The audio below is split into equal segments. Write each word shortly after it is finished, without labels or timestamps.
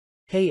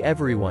Hey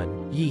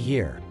everyone, Yi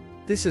here.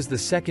 This is the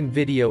second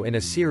video in a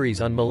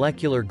series on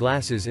molecular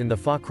glasses in the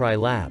Fakhraai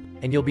lab,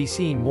 and you'll be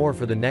seeing more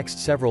for the next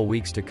several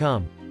weeks to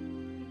come.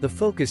 The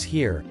focus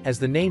here, as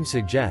the name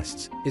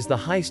suggests, is the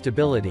high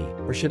stability,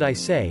 or should I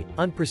say,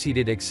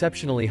 unprecedented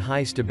exceptionally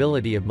high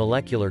stability of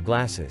molecular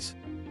glasses.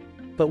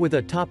 But with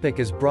a topic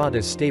as broad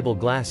as stable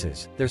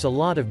glasses, there's a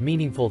lot of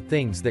meaningful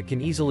things that can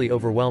easily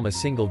overwhelm a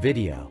single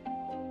video.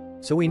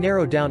 So we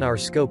narrow down our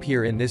scope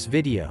here in this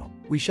video.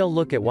 We shall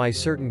look at why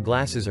certain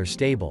glasses are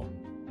stable.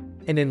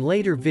 And in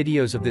later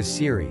videos of this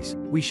series,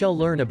 we shall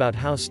learn about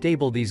how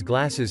stable these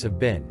glasses have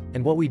been,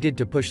 and what we did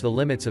to push the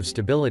limits of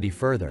stability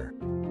further.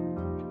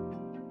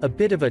 A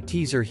bit of a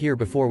teaser here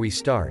before we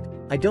start.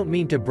 I don't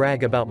mean to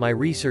brag about my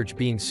research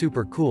being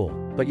super cool,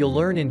 but you'll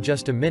learn in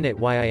just a minute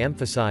why I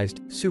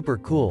emphasized super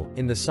cool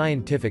in the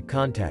scientific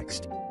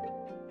context.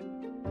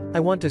 I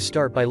want to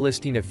start by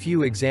listing a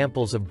few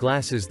examples of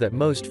glasses that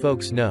most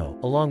folks know,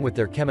 along with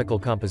their chemical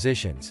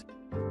compositions.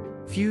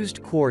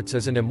 Fused quartz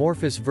is an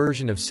amorphous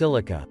version of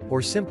silica,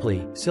 or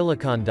simply,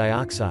 silicon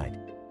dioxide.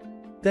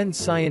 Then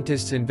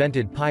scientists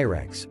invented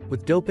Pyrex,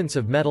 with dopants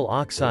of metal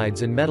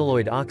oxides and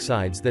metalloid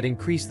oxides that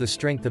increase the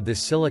strength of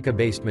this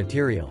silica-based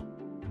material.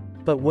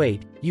 But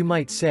wait, you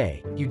might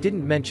say, you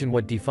didn't mention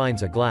what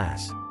defines a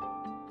glass.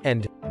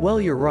 And, well,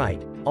 you're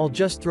right, I'll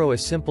just throw a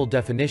simple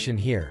definition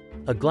here.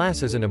 A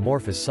glass is an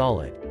amorphous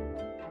solid.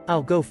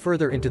 I'll go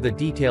further into the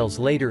details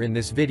later in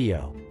this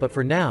video, but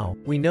for now,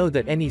 we know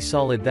that any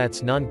solid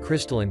that's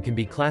non-crystalline can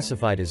be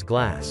classified as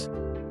glass.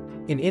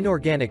 In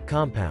inorganic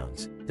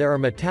compounds, there are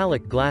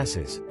metallic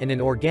glasses, and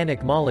in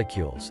organic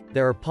molecules,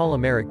 there are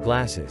polymeric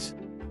glasses.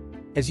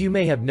 As you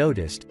may have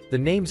noticed, the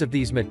names of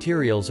these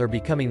materials are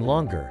becoming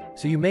longer,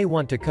 so you may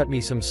want to cut me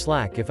some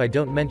slack if I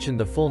don't mention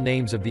the full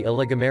names of the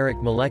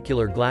oligomeric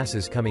molecular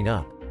glasses coming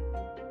up.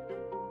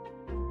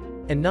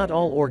 And not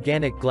all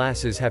organic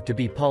glasses have to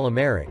be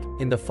polymeric.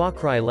 In the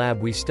Fakhraai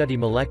lab we study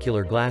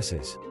molecular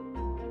glasses.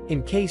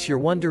 In case you're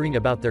wondering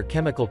about their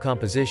chemical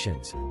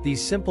compositions,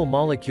 these simple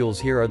molecules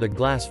here are the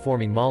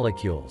glass-forming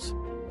molecules.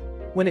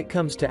 When it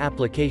comes to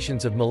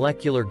applications of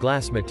molecular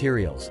glass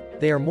materials,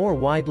 they are more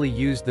widely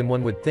used than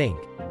one would think.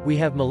 We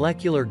have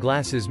molecular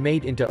glasses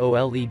made into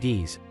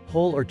OLEDs,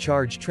 hole or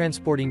charge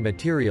transporting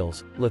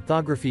materials,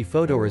 lithography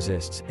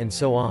photoresists, and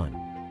so on.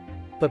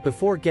 But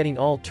before getting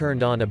all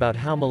turned on about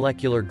how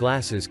molecular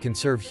glasses can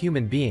serve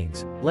human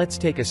beings, let's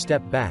take a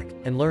step back,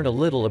 and learn a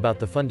little about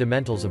the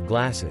fundamentals of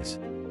glasses.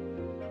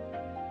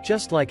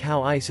 Just like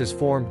how ice is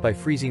formed by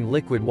freezing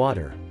liquid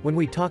water, when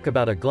we talk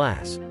about a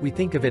glass, we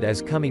think of it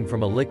as coming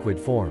from a liquid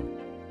form.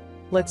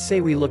 Let's say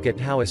we look at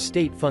how a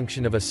state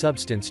function of a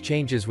substance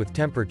changes with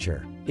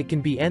temperature. It can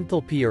be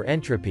enthalpy or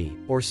entropy,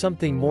 or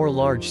something more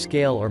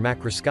large-scale or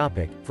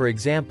macroscopic, for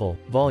example,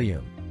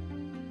 volume.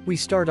 We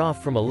start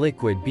off from a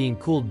liquid being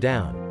cooled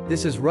down.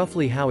 This is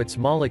roughly how its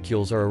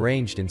molecules are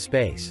arranged in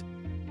space.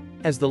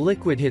 As the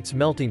liquid hits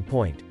melting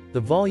point, the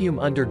volume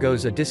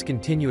undergoes a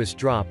discontinuous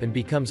drop and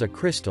becomes a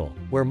crystal,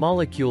 where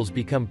molecules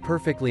become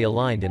perfectly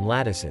aligned in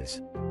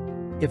lattices.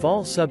 If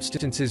all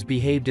substances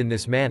behaved in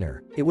this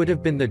manner, it would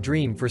have been the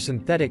dream for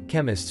synthetic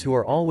chemists who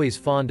are always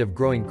fond of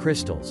growing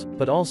crystals,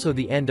 but also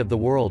the end of the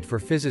world for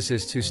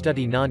physicists who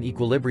study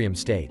non-equilibrium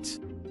states.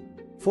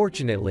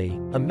 Fortunately,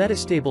 a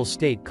metastable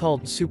state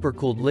called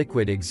supercooled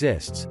liquid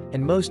exists,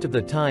 and most of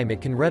the time it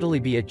can readily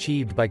be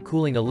achieved by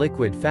cooling a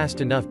liquid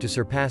fast enough to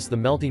surpass the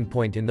melting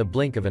point in the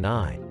blink of an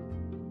eye.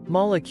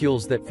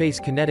 Molecules that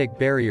face kinetic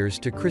barriers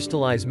to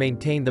crystallize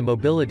maintain the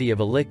mobility of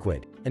a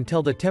liquid,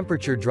 until the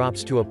temperature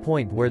drops to a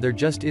point where there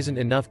just isn't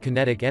enough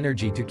kinetic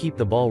energy to keep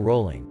the ball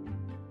rolling.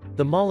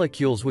 The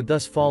molecules would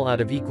thus fall out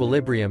of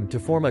equilibrium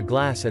to form a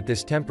glass at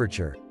this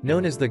temperature,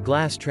 known as the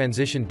glass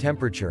transition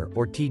temperature,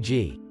 or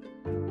TG.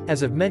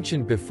 As I've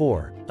mentioned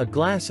before, a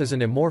glass is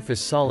an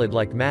amorphous solid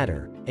like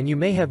matter, and you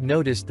may have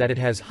noticed that it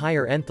has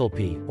higher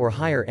enthalpy, or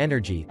higher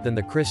energy, than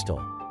the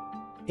crystal.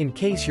 In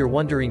case you're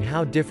wondering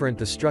how different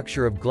the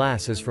structure of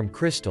glass is from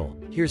crystal,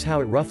 here's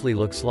how it roughly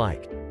looks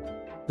like.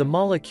 The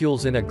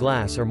molecules in a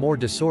glass are more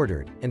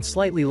disordered, and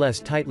slightly less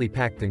tightly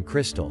packed than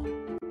crystal.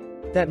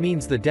 That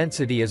means the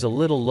density is a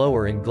little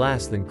lower in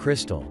glass than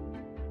crystal.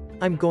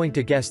 I'm going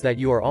to guess that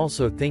you are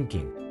also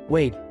thinking,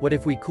 wait, what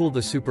if we cool the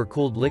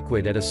supercooled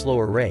liquid at a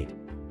slower rate?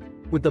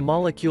 Would the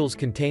molecules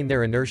contain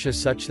their inertia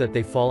such that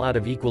they fall out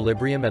of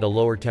equilibrium at a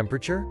lower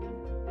temperature?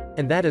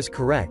 And that is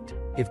correct.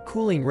 If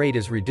cooling rate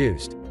is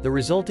reduced, the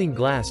resulting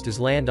glass does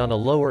land on a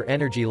lower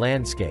energy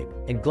landscape,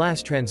 and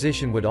glass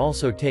transition would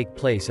also take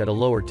place at a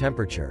lower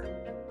temperature.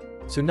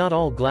 So not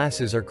all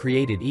glasses are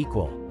created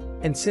equal.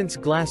 And since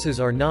glasses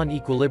are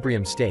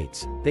non-equilibrium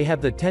states, they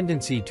have the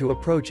tendency to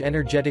approach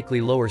energetically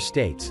lower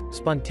states,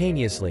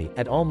 spontaneously,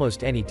 at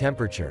almost any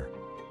temperature.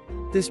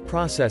 This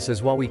process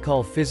is what we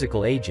call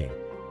physical aging.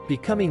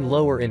 Becoming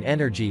lower in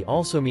energy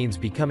also means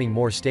becoming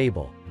more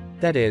stable.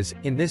 That is,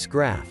 in this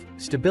graph,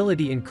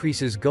 stability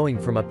increases going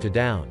from up to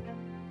down.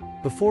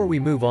 Before we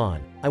move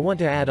on, I want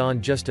to add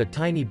on just a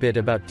tiny bit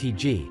about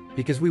TG,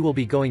 because we will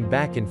be going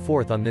back and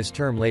forth on this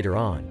term later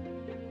on.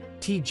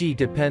 TG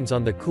depends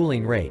on the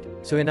cooling rate,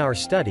 so in our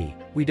study,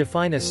 We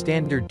define a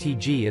standard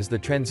Tg as the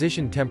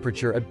transition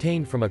temperature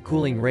obtained from a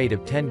cooling rate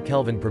of 10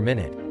 Kelvin per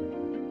minute.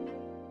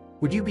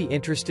 Would you be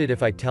interested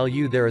if I tell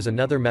you there is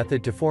another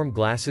method to form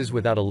glasses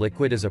without a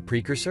liquid as a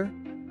precursor?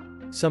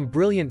 Some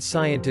brilliant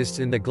scientists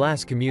in the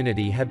glass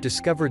community have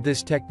discovered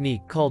this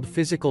technique called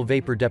physical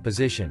vapor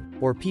deposition,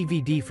 or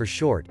PVD for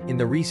short, in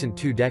the recent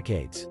 2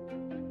 decades.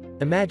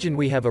 Imagine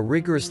we have a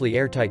rigorously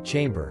airtight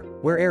chamber,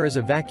 where air is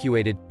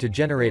evacuated, to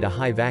generate a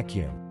high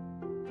vacuum.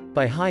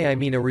 By high I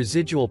mean a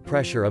residual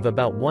pressure of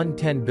about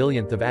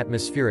 1/10 of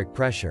atmospheric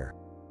pressure.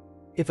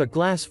 If a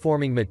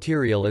glass-forming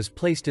material is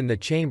placed in the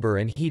chamber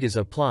and heat is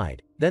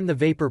applied, then the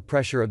vapor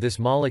pressure of this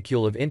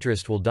molecule of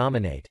interest will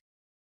dominate.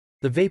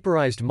 The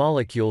vaporized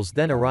molecules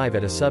then arrive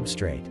at a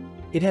substrate.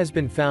 It has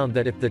been found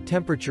that if the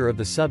temperature of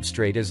the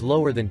substrate is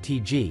lower than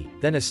Tg,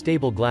 then a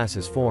stable glass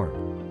is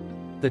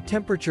formed. The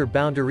temperature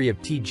boundary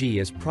of Tg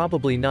is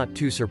probably not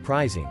too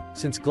surprising,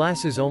 since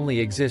glasses only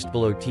exist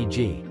below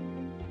Tg.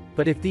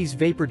 But if these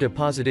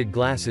vapor-deposited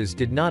glasses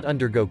did not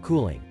undergo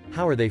cooling,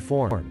 how are they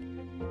formed?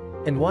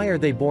 And why are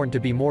they born to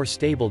be more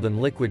stable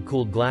than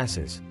liquid-cooled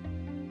glasses?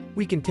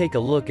 We can take a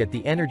look at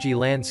the energy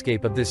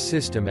landscape of this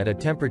system at a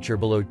temperature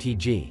below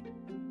Tg.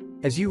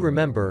 As you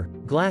remember,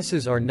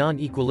 glasses are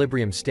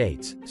non-equilibrium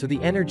states, so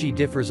the energy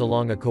differs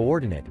along a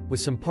coordinate, with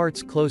some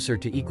parts closer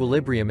to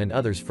equilibrium and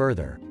others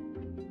further.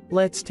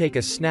 Let's take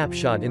a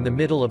snapshot in the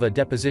middle of a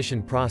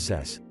deposition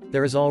process.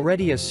 There is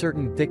already a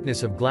certain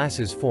thickness of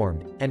glasses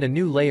formed, and a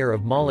new layer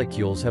of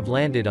molecules have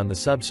landed on the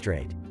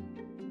substrate.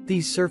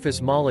 These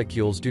surface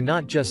molecules do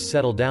not just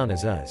settle down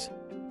as is.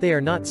 They are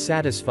not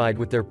satisfied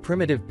with their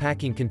primitive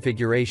packing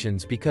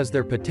configurations because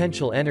their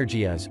potential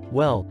energy is,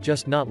 well,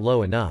 just not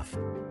low enough.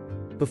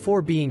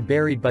 Before being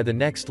buried by the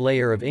next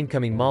layer of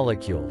incoming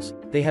molecules,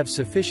 they have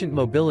sufficient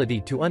mobility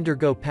to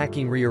undergo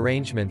packing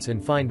rearrangements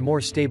and find more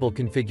stable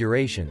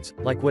configurations,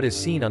 like what is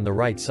seen on the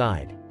right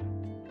side.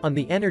 On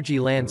the energy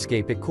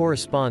landscape, it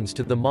corresponds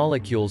to the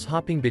molecules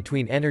hopping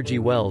between energy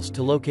wells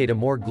to locate a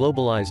more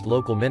globalized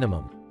local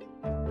minimum.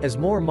 As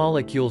more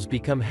molecules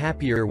become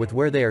happier with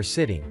where they are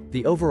sitting,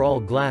 the overall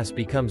glass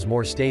becomes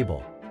more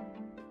stable.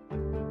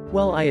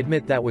 Well, I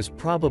admit that was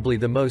probably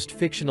the most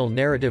fictional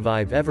narrative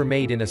I've ever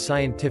made in a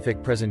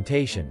scientific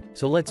presentation,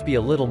 so let's be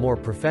a little more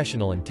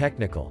professional and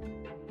technical.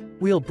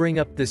 We'll bring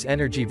up this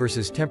energy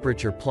versus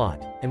temperature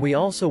plot, and we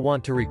also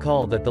want to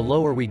recall that the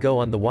lower we go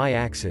on the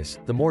y-axis,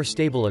 the more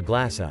stable a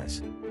glass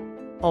is.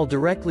 I'll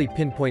directly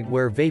pinpoint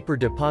where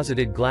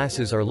vapor-deposited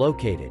glasses are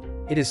located.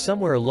 It is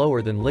somewhere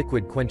lower than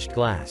liquid-quenched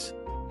glass.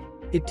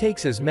 It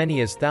takes as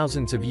many as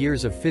thousands of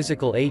years of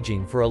physical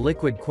aging for a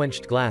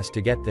liquid-quenched glass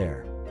to get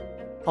there.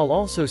 I'll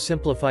also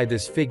simplify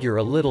this figure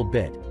a little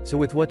bit, so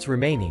with what's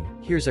remaining,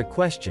 here's a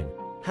question: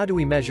 how do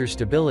we measure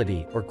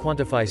stability, or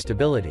quantify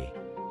stability?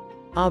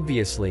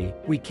 Obviously,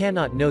 we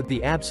cannot know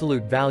the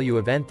absolute value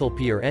of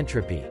enthalpy or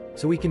entropy,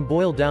 so we can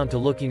boil down to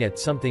looking at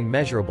something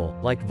measurable,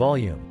 like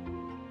volume.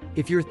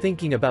 If you're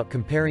thinking about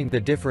comparing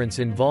the difference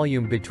in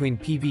volume between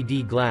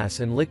PVD glass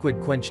and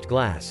liquid-quenched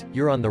glass,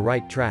 you're on the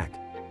right track.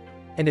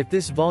 And if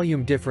this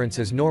volume difference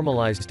is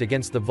normalized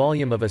against the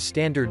volume of a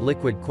standard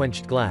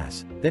liquid-quenched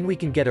glass, then we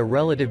can get a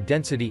relative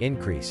density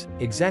increase,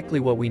 exactly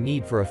what we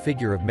need for a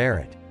figure of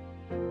merit.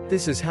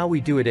 This is how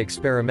we do it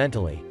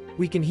experimentally.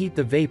 We can heat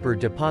the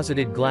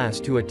vapor-deposited glass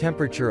to a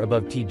temperature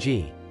above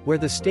Tg, where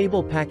the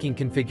stable packing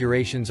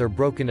configurations are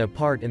broken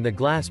apart and the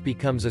glass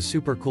becomes a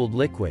supercooled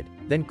liquid,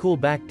 then cool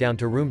back down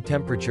to room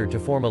temperature to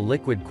form a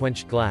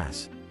liquid-quenched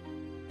glass.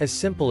 As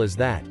simple as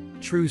that.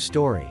 True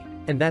story.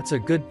 And that's a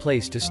good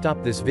place to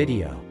stop this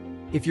video.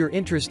 If you're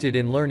interested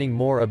in learning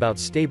more about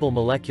stable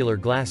molecular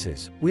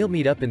glasses, we'll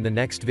meet up in the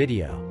next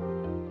video.